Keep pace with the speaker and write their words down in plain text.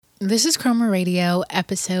This is Chroma Radio,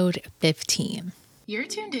 episode 15. You're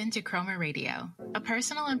tuned in to Chroma Radio, a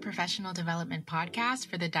personal and professional development podcast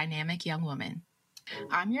for the dynamic young woman.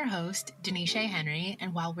 I'm your host, Denisha Henry,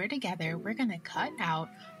 and while we're together, we're going to cut out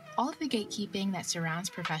all of the gatekeeping that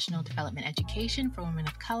surrounds professional development education for women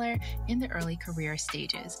of color in the early career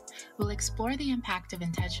stages. We'll explore the impact of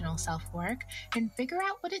intentional self-work and figure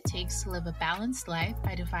out what it takes to live a balanced life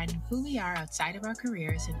by defining who we are outside of our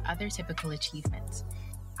careers and other typical achievements.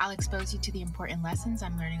 I'll expose you to the important lessons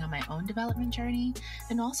I'm learning on my own development journey,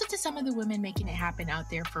 and also to some of the women making it happen out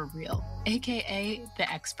there for real, aka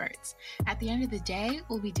the experts. At the end of the day,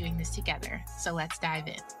 we'll be doing this together, so let's dive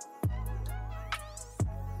in.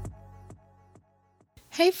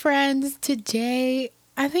 Hey friends, today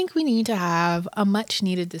I think we need to have a much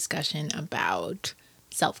needed discussion about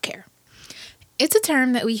self-care. It's a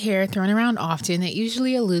term that we hear thrown around often that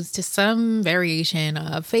usually alludes to some variation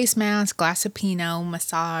of face mask, glass of Pinot,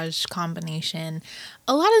 massage combination,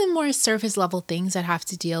 a lot of the more surface level things that have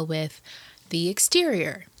to deal with the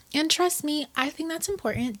exterior. And trust me, I think that's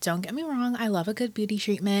important. Don't get me wrong, I love a good beauty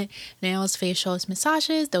treatment, nails, facials,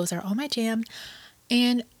 massages, those are all my jam.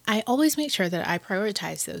 And I always make sure that I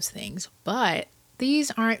prioritize those things, but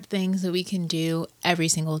these aren't things that we can do every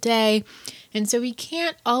single day, and so we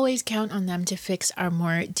can't always count on them to fix our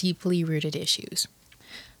more deeply rooted issues.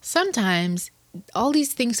 Sometimes all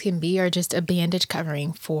these things can be are just a bandage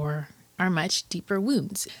covering for our much deeper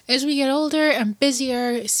wounds. As we get older and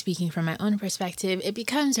busier, speaking from my own perspective, it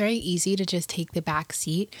becomes very easy to just take the back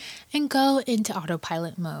seat and go into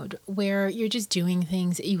autopilot mode, where you're just doing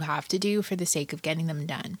things that you have to do for the sake of getting them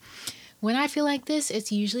done. When I feel like this,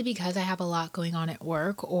 it's usually because I have a lot going on at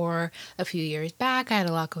work, or a few years back, I had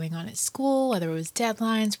a lot going on at school, whether it was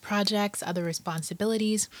deadlines, projects, other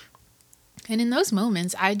responsibilities. And in those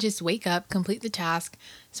moments, I just wake up, complete the task,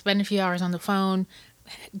 spend a few hours on the phone,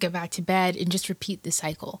 get back to bed, and just repeat the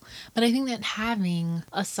cycle. But I think that having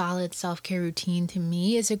a solid self-care routine to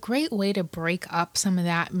me is a great way to break up some of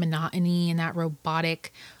that monotony and that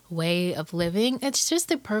robotic way of living. It's just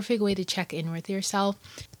the perfect way to check in with yourself,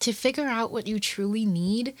 to figure out what you truly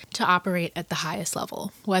need to operate at the highest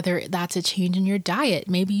level. Whether that's a change in your diet,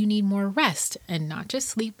 maybe you need more rest, and not just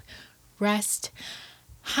sleep, rest.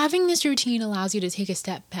 Having this routine allows you to take a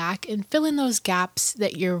step back and fill in those gaps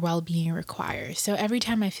that your well-being requires. So every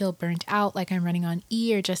time I feel burnt out, like I'm running on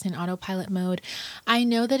E or just in autopilot mode, I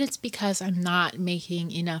know that it's because I'm not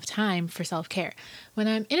making enough time for self-care. When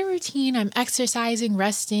I'm in a routine, I'm exercising,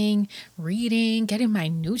 resting, reading, getting my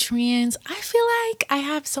nutrients. I feel like I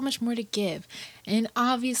have so much more to give. And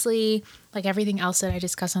obviously, like everything else that I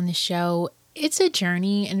discuss on this show, it's a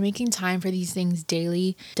journey, and making time for these things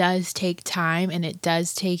daily does take time and it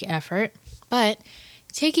does take effort. But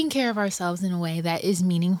taking care of ourselves in a way that is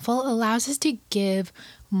meaningful allows us to give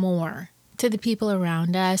more to the people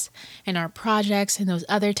around us and our projects and those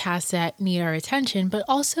other tasks that need our attention, but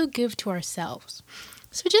also give to ourselves.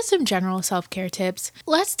 So just some general self-care tips.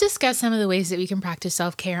 Let's discuss some of the ways that we can practice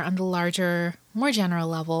self-care on the larger, more general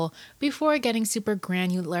level before getting super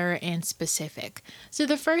granular and specific. So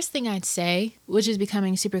the first thing I'd say, which is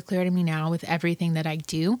becoming super clear to me now with everything that I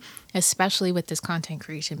do, especially with this content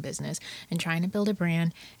creation business and trying to build a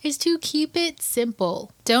brand, is to keep it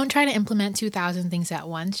simple. Don't try to implement 2,000 things at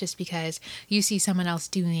once just because you see someone else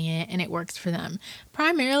doing it and it works for them.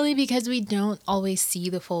 Primarily because we don't always see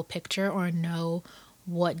the full picture or know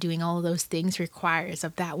what doing all of those things requires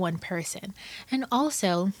of that one person. And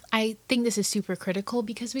also, I think this is super critical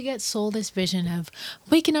because we get sold this vision of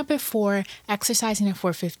waking up at 4, exercising at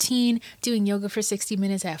 4:15, doing yoga for 60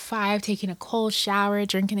 minutes at 5, taking a cold shower,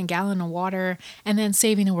 drinking a gallon of water, and then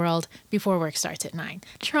saving the world before work starts at 9.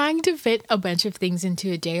 Trying to fit a bunch of things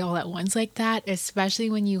into a day all at once like that, especially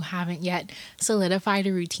when you haven't yet solidified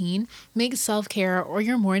a routine, makes self-care or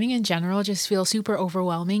your morning in general just feel super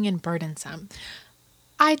overwhelming and burdensome.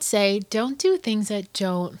 I'd say don't do things that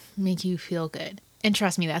don't make you feel good. And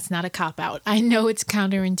trust me, that's not a cop-out. I know it's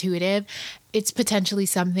counterintuitive. It's potentially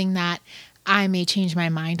something that I may change my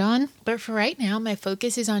mind on. But for right now, my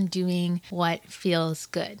focus is on doing what feels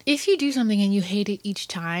good. If you do something and you hate it each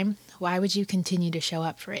time, why would you continue to show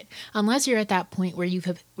up for it? Unless you're at that point where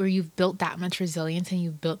you've built that much resilience and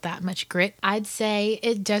you've built that much grit, I'd say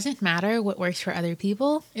it doesn't matter what works for other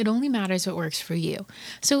people. It only matters what works for you.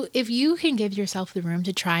 So if you can give yourself the room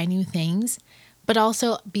to try new things, but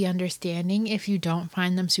also be understanding if you don't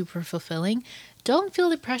find them super fulfilling, don't feel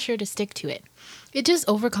the pressure to stick to it. It just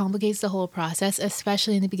overcomplicates the whole process,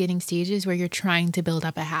 especially in the beginning stages where you're trying to build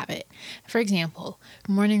up a habit. For example,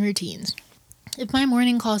 morning routines. If my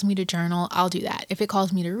morning calls me to journal, I'll do that. If it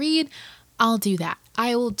calls me to read, I'll do that.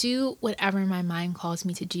 I will do whatever my mind calls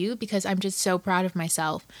me to do because I'm just so proud of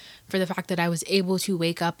myself for the fact that I was able to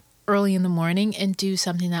wake up early in the morning and do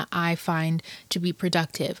something that I find to be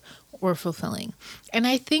productive or fulfilling. And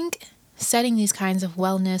I think setting these kinds of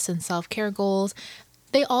wellness and self-care goals,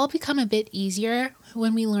 they all become a bit easier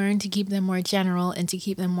when we learn to keep them more general and to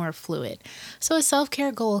keep them more fluid. So a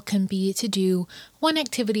self-care goal can be to do one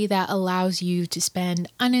activity that allows you to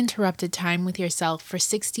spend uninterrupted time with yourself for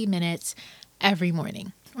 60 minutes every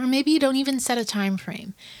morning. Or maybe you don't even set a time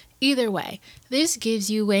frame. Either way, this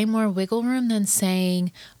gives you way more wiggle room than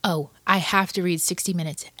saying, oh, I have to read 60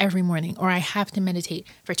 minutes every morning, or I have to meditate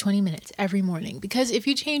for 20 minutes every morning. Because if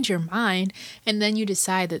you change your mind and then you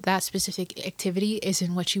decide that that specific activity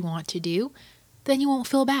isn't what you want to do, then you won't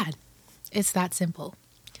feel bad. It's that simple.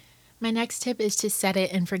 My next tip is to set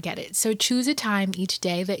it and forget it. So choose a time each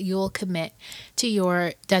day that you'll commit to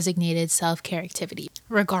your designated self-care activity,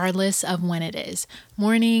 regardless of when it is.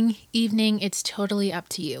 Morning, evening, it's totally up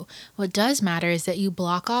to you. What does matter is that you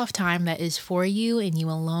block off time that is for you and you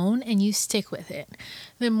alone, and you stick with it.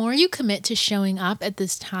 The more you commit to showing up at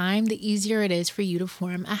this time, the easier it is for you to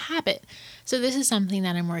form a habit. So this is something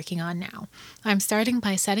that I'm working on now. I'm starting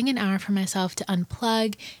by setting an hour for myself to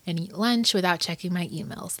unplug and eat lunch without checking my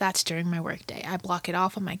emails. That's during my workday. I block it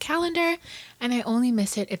off on my calendar and I only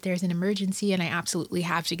miss it if there's an emergency and I absolutely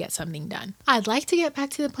have to get something done. I'd like to get back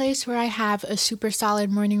to the place where I have a super solid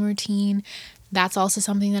morning routine. That's also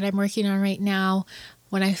something that I'm working on right now.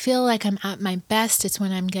 When I feel like I'm at my best, it's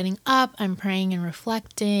when I'm getting up, I'm praying and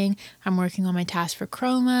reflecting, I'm working on my task for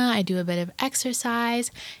Chroma, I do a bit of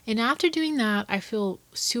exercise, and after doing that, I feel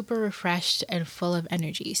super refreshed and full of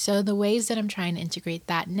energy. So the ways that I'm trying to integrate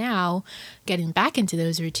that now, getting back into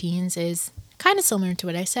those routines, is kind of similar to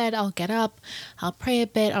what I said. I'll get up, I'll pray a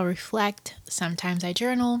bit, I'll reflect. Sometimes I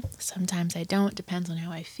journal, sometimes I don't, depends on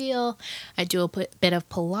how I feel. I do a bit of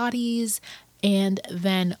Pilates, and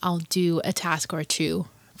then I'll do a task or two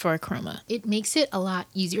for Chroma. It makes it a lot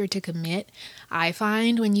easier to commit, I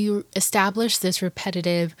find, when you establish this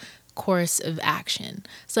repetitive course of action,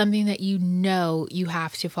 something that you know you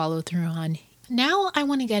have to follow through on. Now I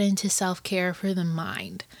want to get into self-care for the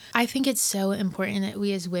mind. I think it's so important that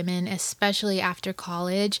we as women, especially after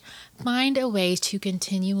college, find a way to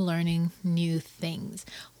continue learning new things.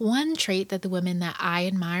 One trait that the women that I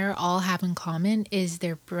admire all have in common is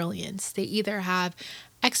their brilliance. They either have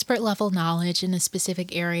expert level knowledge in a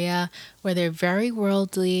specific area, where they're very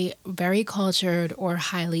worldly, very cultured, or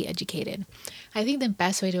highly educated. I think the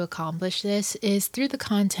best way to accomplish this is through the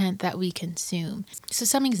content that we consume. So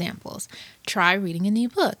some examples: try reading a new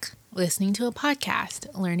book, listening to a podcast,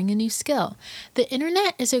 learning a new skill. The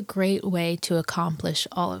internet is a great way to accomplish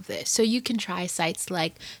all of this. So you can try sites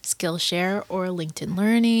like Skillshare or LinkedIn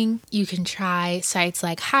Learning. You can try sites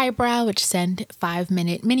like Highbrow, which send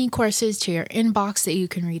 5-minute mini courses to your inbox that you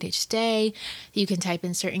can read each day. You can type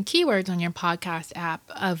in certain keywords on your podcast app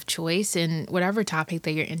of choice in whatever topic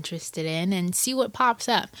that you're interested in and see what pops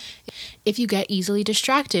up. If you get easily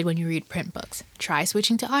distracted when you read print books, try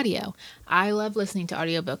switching to audio. I love listening to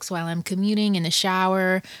audiobooks while I'm commuting, in the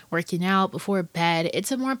shower, working out, before bed.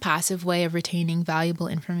 It's a more passive way of retaining valuable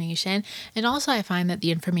information. And also I find that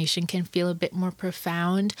the information can feel a bit more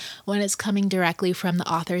profound when it's coming directly from the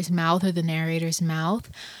author's mouth or the narrator's mouth.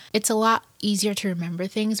 It's a lot easier to remember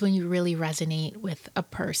things when you really resonate with a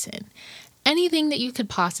person. Anything that you could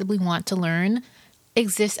possibly want to learn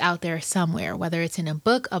exists out there somewhere, whether it's in a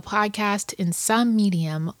book, a podcast, in some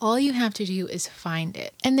medium. All you have to do is find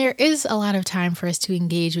it. And there is a lot of time for us to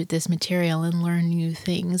engage with this material and learn new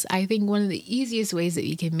things. I think one of the easiest ways that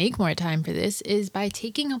we can make more time for this is by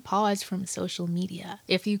taking a pause from social media.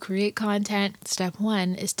 If you create content, step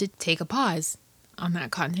 1 is to take a pause on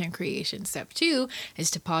that content creation. Step 2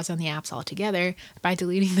 is to pause on the apps altogether by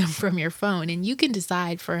deleting them from your phone, and you can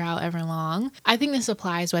decide for however long. I think this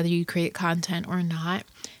applies whether you create content or not.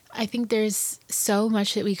 I think there's so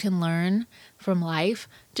much that we can learn from life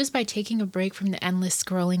just by taking a break from the endless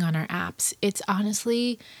scrolling on our apps. It's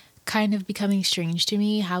honestly kind of becoming strange to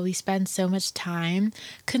me how we spend so much time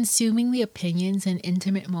consuming the opinions and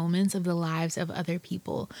intimate moments of the lives of other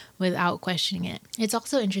people without questioning it. It's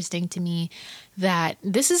also interesting to me that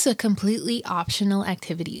this is a completely optional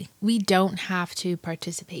activity. We don't have to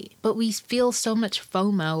participate, but we feel so much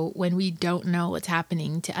FOMO when we don't know what's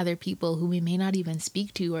happening to other people who we may not even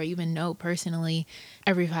speak to or even know personally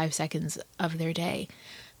every 5 seconds of their day.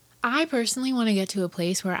 I personally want to get to a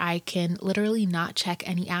place where I can literally not check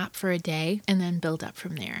any app for a day and then build up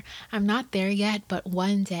from there. I'm not there yet, but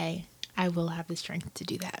one day I will have the strength to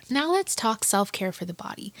do that. Now let's talk self-care for the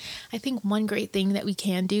body. I think one great thing that we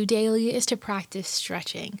can do daily is to practice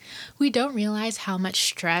stretching. We don't realize how much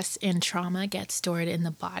stress and trauma gets stored in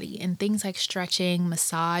the body, and things like stretching,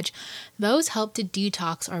 massage, those help to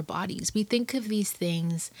detox our bodies. We think of these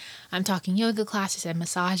things, I'm talking yoga classes and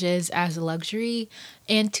massages, as a luxury,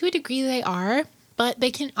 and to a degree they are, but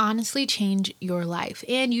they can honestly change your life.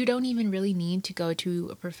 And you don't even really need to go to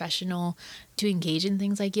a professional to engage in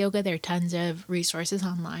things like yoga. There are tons of resources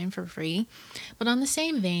online for free. But on the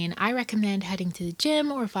same vein, I recommend heading to the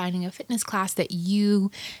gym or finding a fitness class that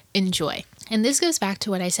you enjoy. And this goes back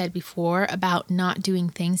to what I said before about not doing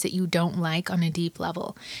things that you don't like on a deep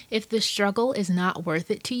level. If the struggle is not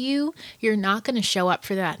worth it to you, you're not going to show up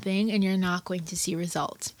for that thing and you're not going to see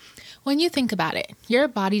results. When you think about it, your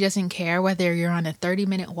body doesn't care whether you're on a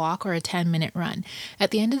 30-minute walk or a 10-minute run.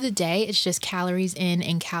 At the end of the day, it's just calories in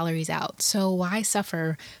and calories out. So why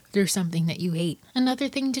suffer through something that you hate? Another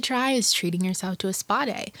thing to try is treating yourself to a spa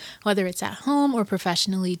day. Whether it's at home or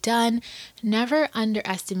professionally done, never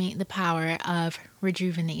underestimate the power of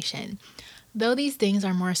rejuvenation. Though these things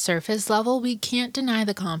are more surface level, we can't deny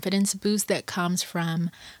the confidence boost that comes from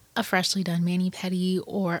a freshly done mani-pedi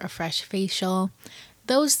or a fresh facial.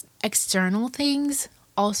 Those external things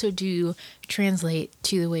also do translate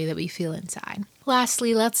to the way that we feel inside.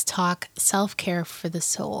 Lastly, let's talk self-care for the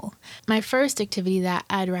soul. My first activity that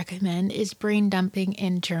I'd recommend is brain dumping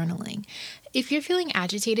and journaling. If you're feeling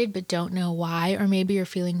agitated but don't know why, or maybe you're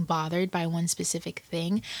feeling bothered by one specific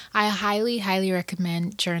thing, I highly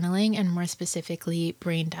recommend journaling, and more specifically,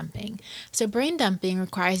 brain dumping. So brain dumping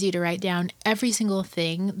requires you to write down every single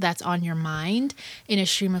thing that's on your mind in a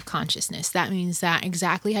stream of consciousness. That means that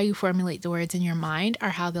exactly how you formulate the words in your mind are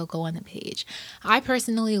how they'll go on the page. I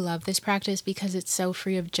personally love this practice because it's so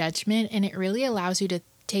free of judgment, and it really allows you to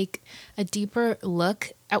take a deeper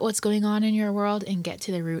look at what's going on in your world and get to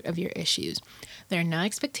the root of your issues. There are no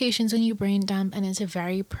expectations when you brain dump, and it's a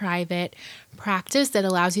very private practice that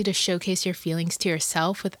allows you to showcase your feelings to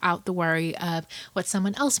yourself without the worry of what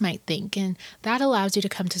someone else might think, and that allows you to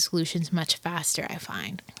come to solutions much faster, I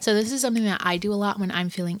find. So this is something that I do a lot when I'm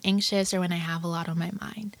feeling anxious or when I have a lot on my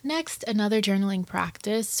mind. Next, another journaling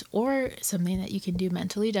practice, or something that you can do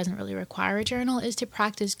mentally, doesn't really require a journal, is to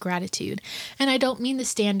practice gratitude. And I don't mean the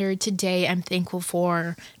standard "today I'm thankful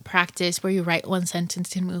for" practice where you write one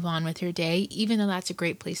sentence and move on with your day, even though that's a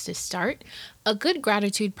great place to start. A good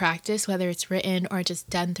gratitude practice, whether it's written or just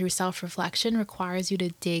done through self-reflection, requires you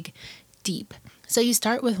to dig deep. So you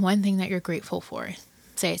start with one thing that you're grateful for.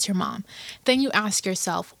 Say it's your mom. Then you ask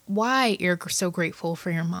yourself why you're so grateful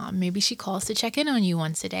for your mom. Maybe she calls to check in on you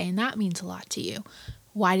once a day, and that means a lot to you.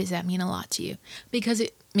 Why does that mean a lot to you? Because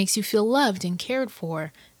it makes you feel loved and cared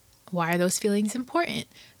for. Why are those feelings important?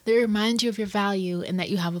 They remind you of your value and that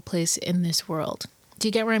you have a place in this world. Do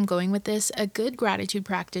you get where I'm going with this? A good gratitude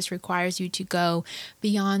practice requires you to go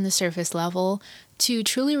beyond the surface level to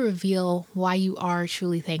truly reveal why you are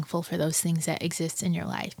truly thankful for those things that exist in your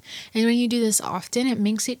life. And when you do this often, it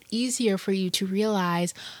makes it easier for you to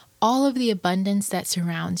realize all of the abundance that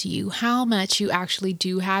surrounds you, how much you actually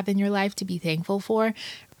do have in your life to be thankful for,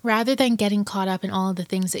 rather than getting caught up in all of the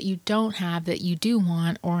things that you don't have that you do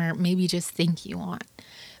want, or maybe just think you want.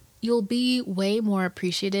 You'll be way more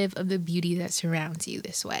appreciative of the beauty that surrounds you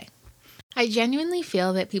this way. I genuinely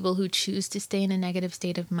feel that people who choose to stay in a negative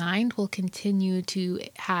state of mind will continue to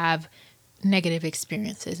have negative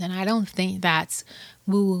experiences, and I don't think that's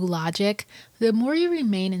woo-woo logic. The more you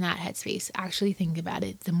remain in that headspace, actually think about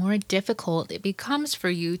it, the more difficult it becomes for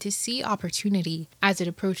you to see opportunity as it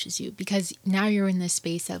approaches you, because now you're in this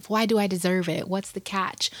space of, why do I deserve it? What's the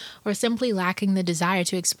catch? Or simply lacking the desire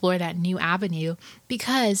to explore that new avenue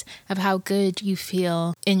because of how good you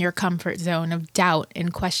feel in your comfort zone of doubt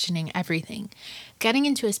and questioning everything. Getting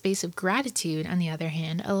into a space of gratitude, on the other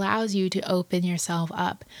hand, allows you to open yourself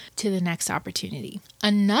up to the next opportunity.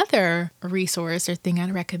 Another resource or thing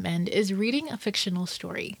I'd recommend is reading a fictional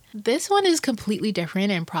story. This one is completely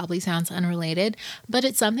different and probably sounds unrelated, but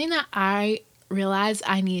it's something that I realize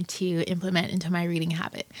I need to implement into my reading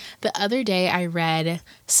habit. The other day I read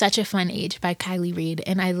Such a Fun Age by Kylie Reid,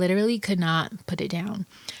 and I literally could not put it down.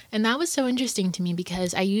 And that was so interesting to me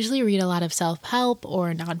because I usually read a lot of self-help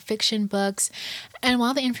or nonfiction books, and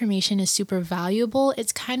while the information is super valuable,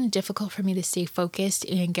 it's kind of difficult for me to stay focused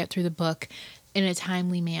and get through the book in a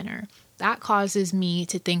timely manner. That causes me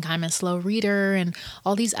to think I'm a slow reader and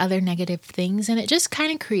all these other negative things, and it just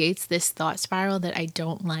kind of creates this thought spiral that I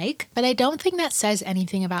don't like. But I don't think that says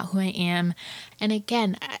anything about who I am. And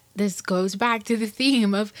again, This goes back to the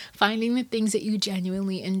theme of finding the things that you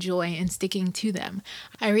genuinely enjoy and sticking to them.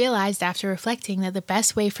 I realized after reflecting that the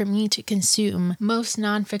best way for me to consume most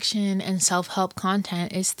nonfiction and self-help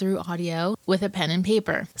content is through audio with a pen and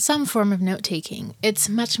paper, some form of note-taking. It's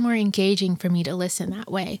much more engaging for me to listen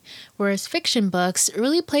that way, whereas fiction books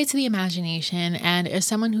really play to the imagination, and as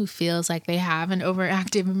someone who feels like they have an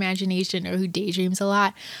overactive imagination or who daydreams a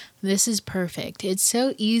lot, this is perfect. It's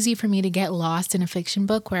so easy for me to get lost in a fiction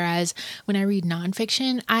book, whereas when I read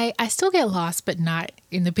nonfiction, I still get lost, but not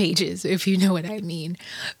in the pages, if you know what I mean.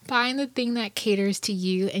 Find the thing that caters to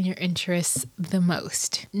you and your interests the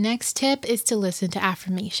most. Next tip is to listen to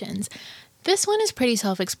affirmations. This one is pretty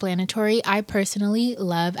self-explanatory. I personally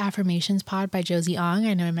love Affirmations Pod by Josie Ong.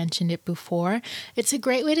 I know I mentioned it before. It's a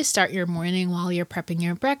great way to start your morning while you're prepping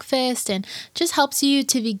your breakfast and just helps you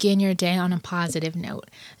to begin your day on a positive note.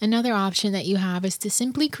 Another option that you have is to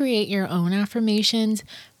simply create your own affirmations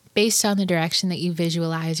based on the direction that you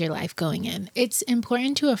visualize your life going in. It's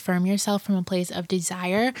important to affirm yourself from a place of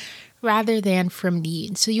desire rather than from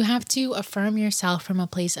need. So you have to affirm yourself from a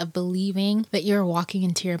place of believing that you're walking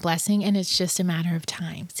into your blessing and it's just a matter of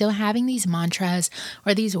time. So having these mantras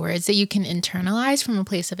or these words that you can internalize from a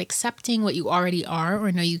place of accepting what you already are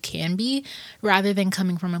or know you can be, rather than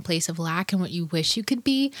coming from a place of lack and what you wish you could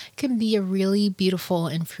be, can be a really beautiful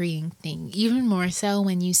and freeing thing. Even more so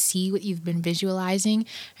when you see what you've been visualizing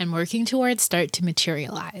and working towards start to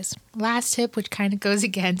materialize. Last tip, which kind of goes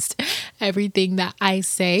against everything that I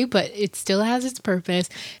say, but it still has its purpose,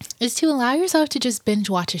 is to allow yourself to just binge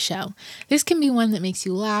watch a show. This can be one that makes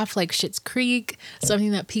you laugh, like Schitt's Creek,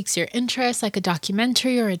 something that piques your interest, like a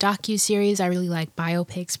documentary or a docu-series. I really like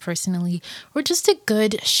biopics personally, or just a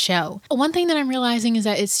good show. One thing that I'm realizing is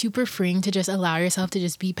that it's super freeing to just allow yourself to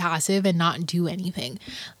just be passive and not do anything.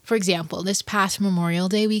 For example, this past Memorial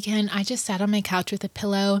Day weekend, I just sat on my couch with a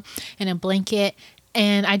pillow and a blanket,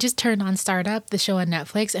 and I just turned on Startup, the show on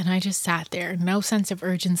Netflix, and I just sat there. No sense of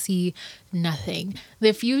urgency, nothing.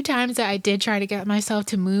 The few times that I did try to get myself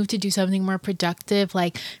to move to do something more productive,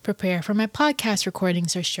 like prepare for my podcast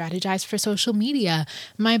recordings or strategize for social media,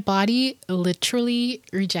 my body literally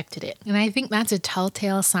rejected it. And I think that's a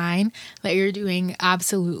telltale sign that you're doing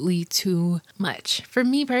absolutely too much. For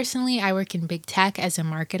me personally, I work in big tech as a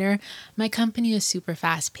marketer. My company is super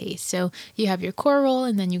fast paced. So you have your core role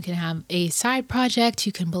and then you can have a side project.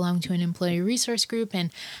 You can belong to an employee resource group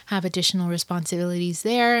and have additional responsibilities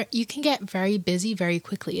there. You can get very busy very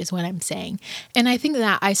quickly is what I'm saying. And I think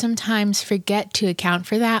that I sometimes forget to account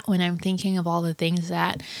for that when I'm thinking of all the things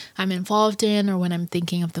that I'm involved in or when I'm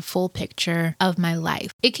thinking of the full picture of my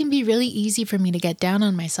life. It can be really easy for me to get down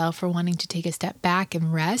on myself for wanting to take a step back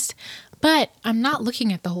and rest, but I'm not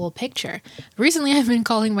looking at the whole picture. Recently, I've been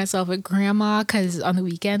calling myself a grandma because on the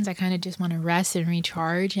weekends, I kind of just want to rest and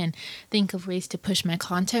recharge and think of ways to push my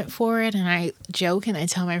content forward. And I joke and I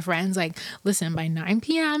tell my friends, like, listen, by 9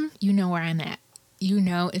 p.m., you know where I'm at. You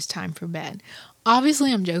know it's time for bed.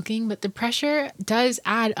 Obviously, I'm joking, but the pressure does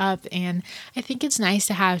add up. And I think it's nice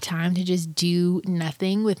to have time to just do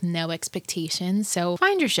nothing with no expectations. So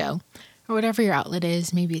find your show. Or whatever your outlet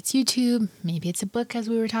is. Maybe it's YouTube, maybe it's a book as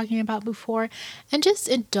we were talking about before, and just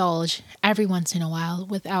indulge every once in a while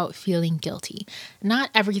without feeling guilty.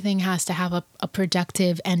 Not everything has to have a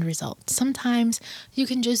productive end result. Sometimes you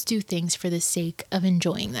can just do things for the sake of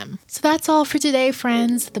enjoying them. So that's all for today,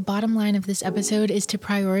 friends. The bottom line of this episode is to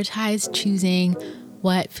prioritize choosing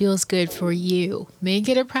what feels good for you. Make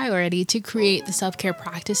it a priority to create the self-care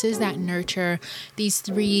practices that nurture these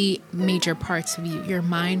three major parts of you, your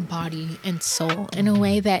mind, body, and soul, in a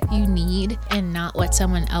way that you need and not what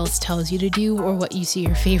someone else tells you to do or what you see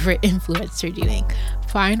your favorite influencer doing.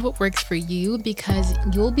 Find what works for you because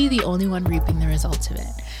you'll be the only one reaping the results of it.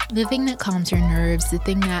 The thing that calms your nerves, the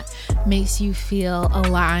thing that makes you feel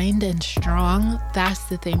aligned and strong, that's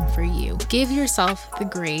the thing for you. Give yourself the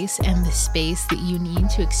grace and the space that you need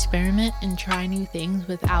to experiment and try new things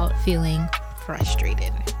without feeling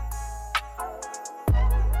frustrated.